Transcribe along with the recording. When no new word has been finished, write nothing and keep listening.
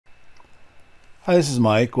Hi, this is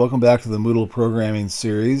Mike. Welcome back to the Moodle Programming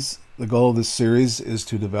series. The goal of this series is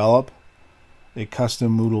to develop a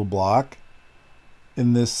custom Moodle block.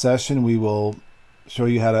 In this session, we will show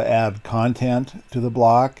you how to add content to the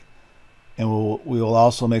block, and we will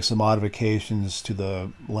also make some modifications to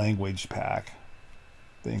the language pack,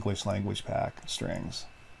 the English language pack strings.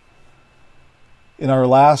 In our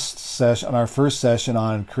last session, on our first session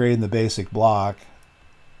on creating the basic block,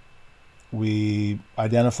 we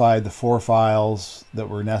identified the 4 files that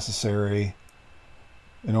were necessary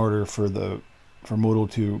in order for Moodle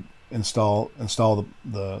to install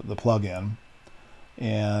the plugin,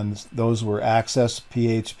 and those were access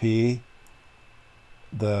PHP,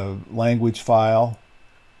 the language file,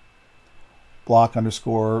 block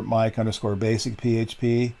underscore Mike underscore basic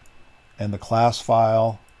PHP, and the class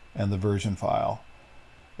file and the version file.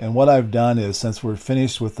 And what I've done is, since we're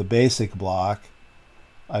finished with the basic block,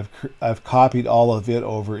 I've copied all of it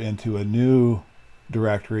over into a new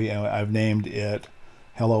directory, and I've named it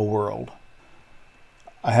Hello World.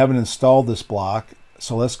 I haven't installed this block,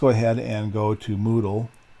 so let's go ahead and go to Moodle,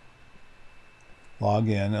 log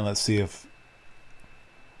in, and let's see if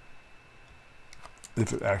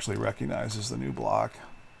it actually recognizes the new block.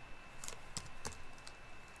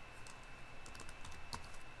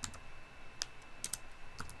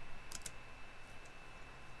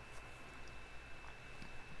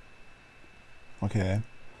 Okay,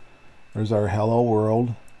 there's our Hello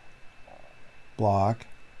World block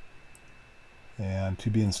and to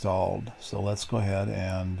be installed. So let's go ahead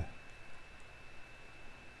and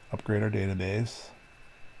upgrade our database.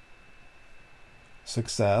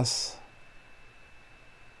 Success.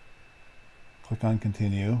 Click on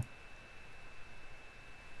continue.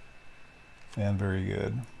 And very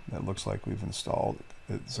good. That looks like we've installed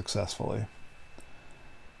it successfully.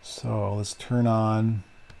 So let's turn on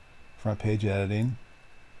front page editing,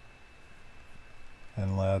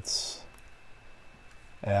 and let's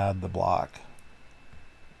add the block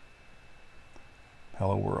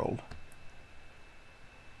Hello World.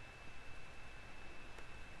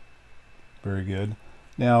 Very good.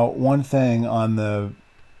 Now, one thing on the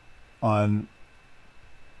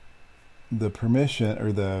permission,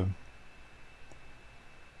 or the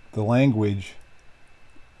language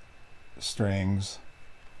strings,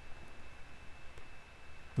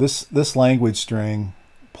 this language string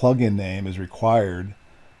plugin name is required,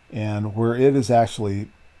 and where it is actually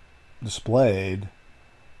displayed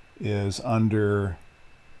is under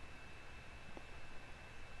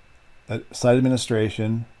site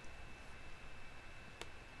administration,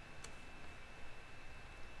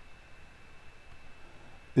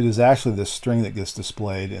 it is actually the string that gets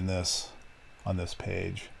displayed in this, on this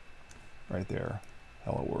page right there,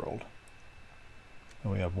 Hello World.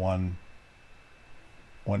 And we have one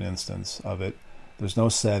instance of it. There's no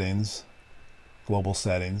settings, global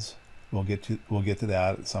settings. We'll get to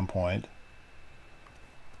that at some point.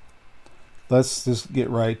 Let's just get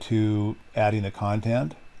right to adding the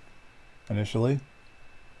content initially.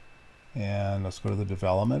 And let's go to the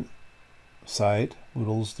development site,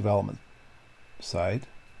 Moodle's development site.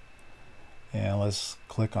 And let's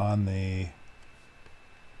click on the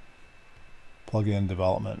plugin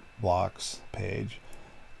development blocks page.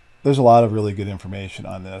 There's a lot of really good information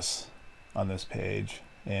on this page,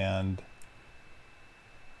 and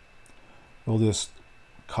we're just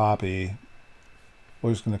going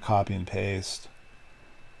to copy and paste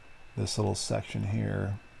this little section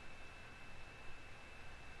here.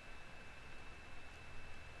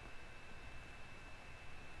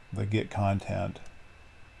 The get content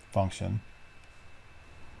function.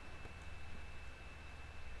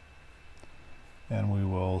 And we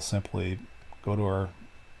will simply go to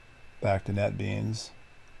back to NetBeans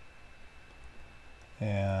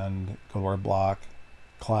and go to our block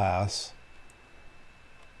class,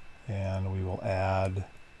 and we will add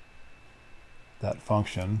that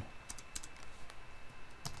function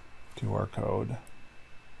to our code.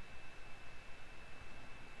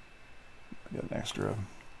 Got an extra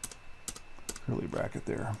curly bracket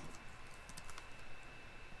there.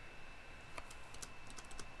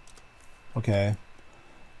 Okay,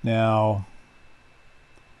 now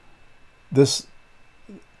this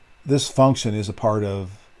function is a part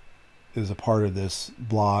of this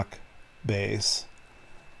block base,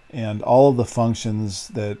 and all of the functions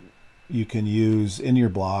that you can use in your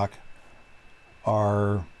block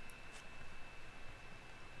can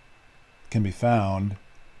be found.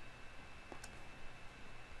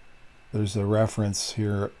 There's a reference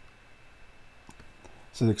here.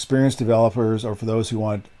 So experienced developers, or for those who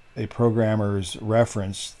want a programmer's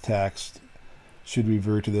reference text, should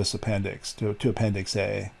revert to this appendix, to Appendix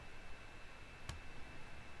A.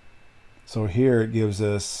 So here it gives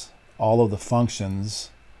us all of the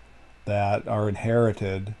functions that are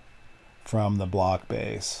inherited from the block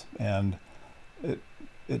base, and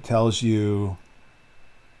it tells you,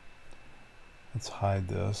 let's hide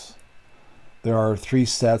this, there are 3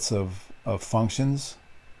 sets of functions.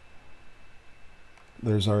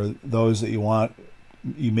 Those are those that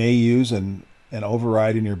you may use and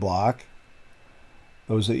override in your block,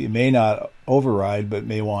 those that you may not override but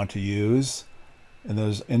may want to use, and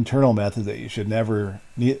those internal methods that you should never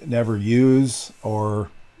use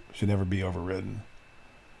or should never be overridden.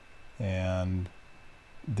 And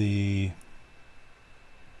in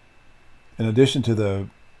addition to the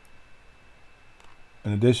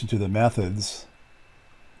methods,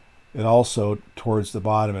 it also, towards the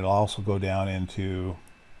bottom, it'll also go down into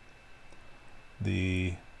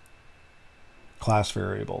the class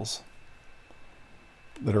variables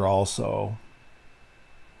that are also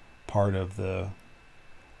part of the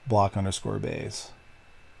block underscore base.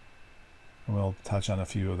 And we'll touch on a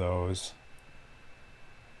few of those.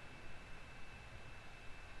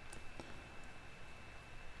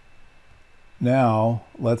 Now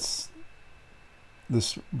let's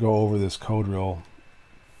go over this code real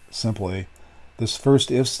simply. This first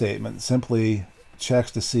if statement simply checks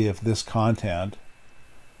to see if this content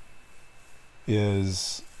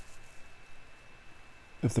is,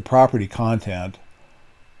 if the property content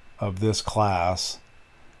of this class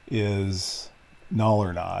is null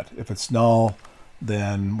or not. If it's null,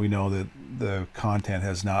 then we know that the content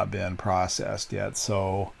has not been processed yet.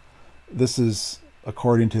 So this is,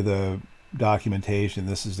 according to the documentation,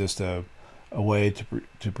 this is just a way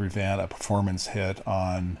to prevent a performance hit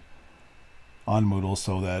on Moodle,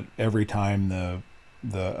 so that every time a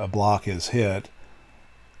block is hit,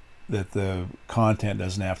 that the content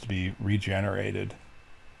doesn't have to be regenerated.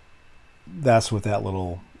 That's what that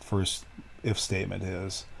little first if statement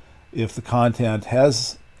is. If the content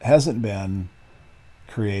hasn't been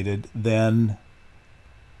created, then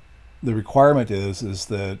the requirement is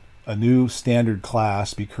that a new standard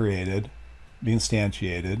class be created, be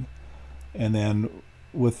instantiated, and then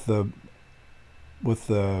with the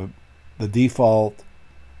default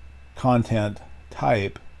content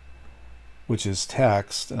type, which is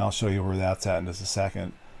text, and I'll show you where that's at in just a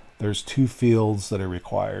second, there's 2 fields that are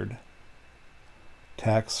required,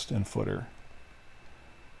 text and footer.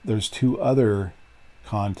 There's 2 other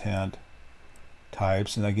content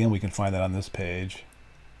types, and again we can find that on this page.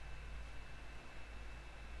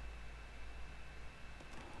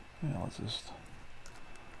 Yeah, let's just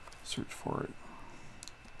search for it.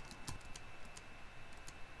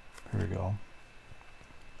 Here we go.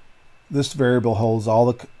 This variable holds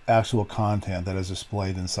all the actual content that is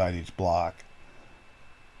displayed inside each block.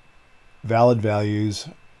 Valid values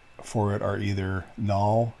for it are either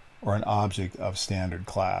null or an object of standard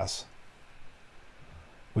class,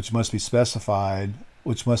 which must be specified,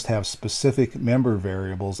 which must have specific member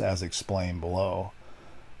variables as explained below.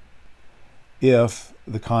 If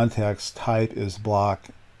the context type is block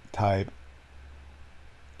type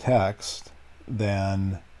text,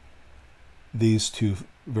 then these 2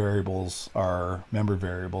 variables are member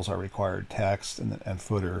variables are required, text and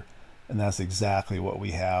footer, and that's exactly what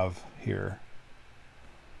we have here.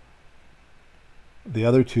 The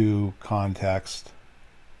other 2 context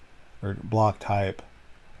or block type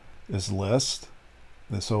is list.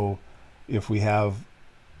 And so if we have,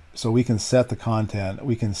 so we can set the content,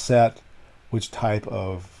 we can set which type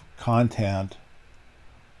of content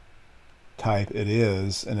type it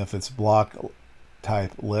is, and if it's block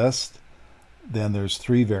type list, then there's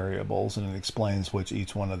 3 variables, and it explains which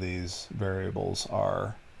each one of these variables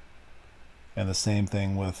are. And the same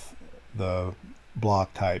thing with the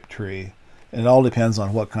block type tree. And it all depends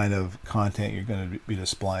on what kind of content you're going to be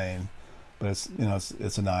displaying, but it's, you know,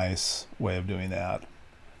 it's a nice way of doing that.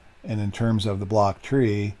 And in terms of the block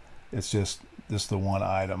tree, it's just the one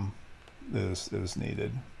item that is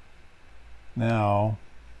needed. Now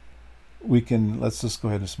let's just go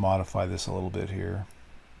ahead and just modify this a little bit here.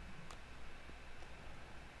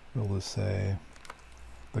 We'll just say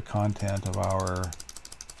the content of our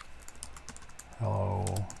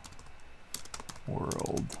hello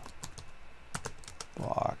world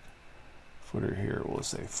block footer here, we'll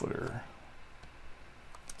say footer,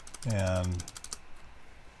 and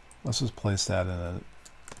let's just place that in a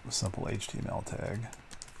simple HTML tag,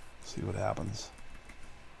 see what happens.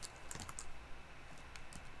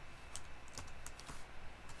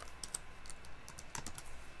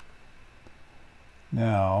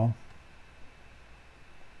 Now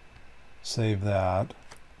save that.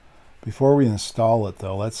 Before we install it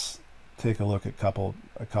though, let's take a look at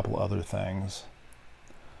a couple other things.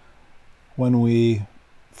 When we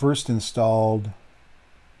first installed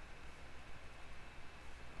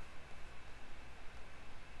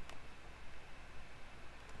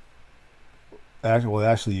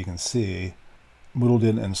actually you can see Moodle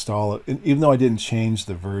didn't install it. Even though I didn't change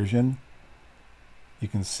the version, you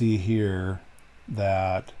can see here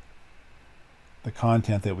that the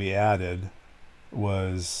content that we added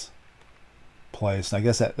was placed. And I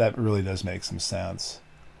guess that really does make some sense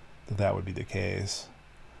that would be the case.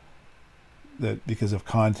 That because of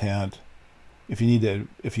content, if you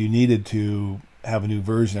needed to have a new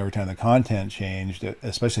version every time the content changed,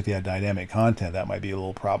 especially if you had dynamic content, that might be a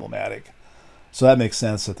little problematic. So that makes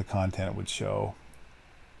sense that the content would show,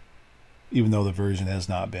 even though the version has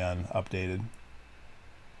not been updated.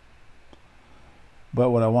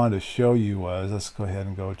 But what I wanted to show you was, let's go ahead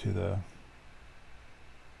and go to the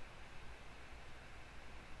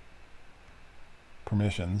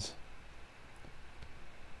permissions.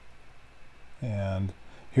 And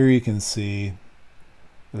here you can see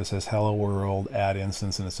that it says hello world, add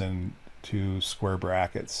instance, and it's in 2 square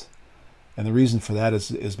brackets. And the reason for that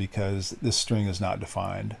is because this string is not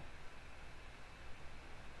defined.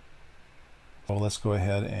 So let's go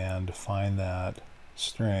ahead and define that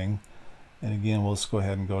string. And again, we'll just go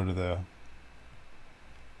ahead and go to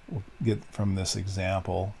we'll get from this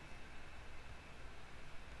example.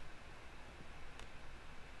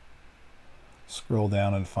 Scroll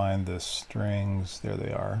down and find the strings. There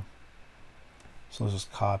they are. So let's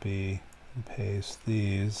just copy and paste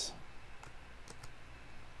these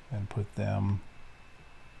and put them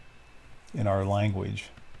in our language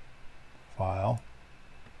file.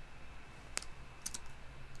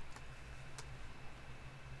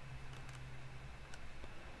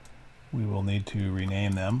 We will need to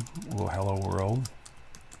rename them. We'll hello world.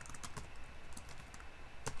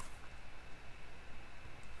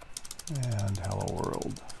 And hello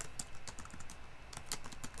world.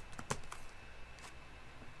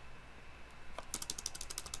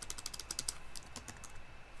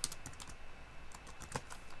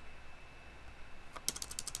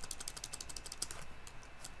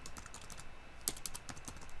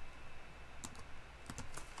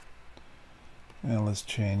 And let's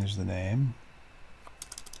change the name.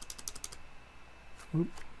 Oop.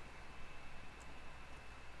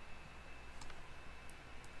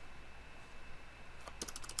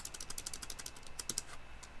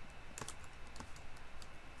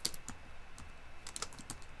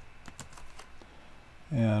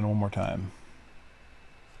 And one more time.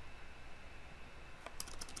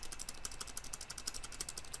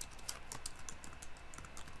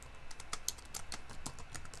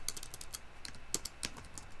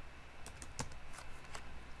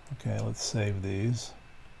 Okay, let's save these.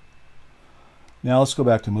 Now let's go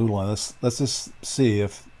back to Moodle and let's just see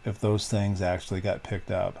if those things actually got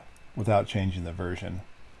picked up without changing the version.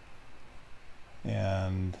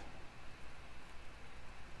 And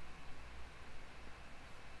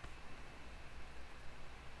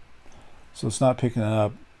so it's not picking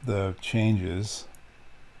up the changes.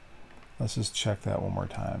 Let's just check that one more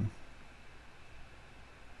time.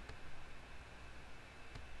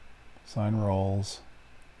 Assign roles,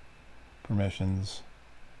 permissions.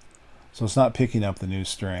 So it's not picking up the new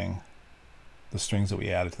string, the strings that we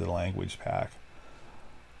added to the language pack.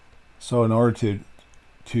 So in order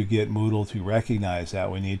to get Moodle to recognize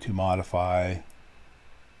that, we need to modify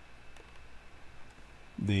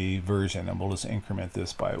the version, and we'll just increment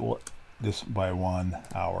this by 1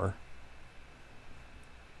 hour.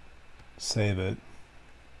 Save it.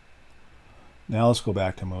 Now let's go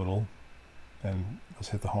back to Moodle and let's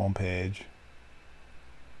hit the home page.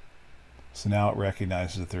 So now it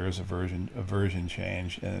recognizes that there is a version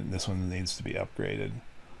change, and this one needs to be upgraded.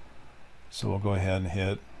 So we'll go ahead and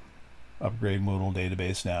hit upgrade Moodle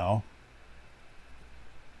database now.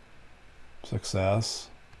 Success.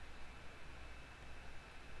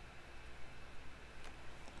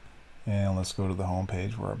 And let's go to the home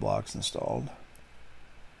page where our block's installed.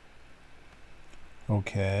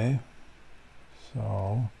 Okay,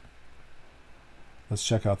 so let's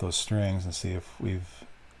check out those strings and see if we've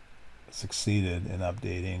succeeded in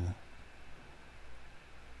updating.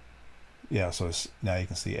 Yeah, so now you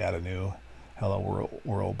can see add a new hello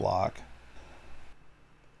world block.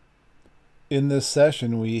 In this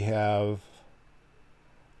session, we have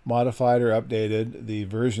modified or updated the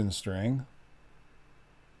version string.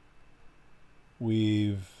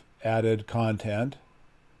 We've added content,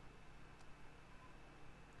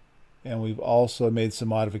 and we've also made some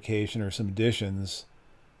modification or some additions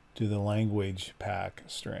to the language pack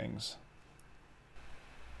strings.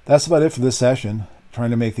 That's about it for this session. I'm trying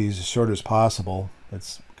to make these as short as possible.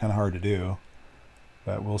 It's kind of hard to do,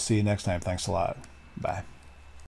 but we'll see you next time. Thanks a lot. Bye.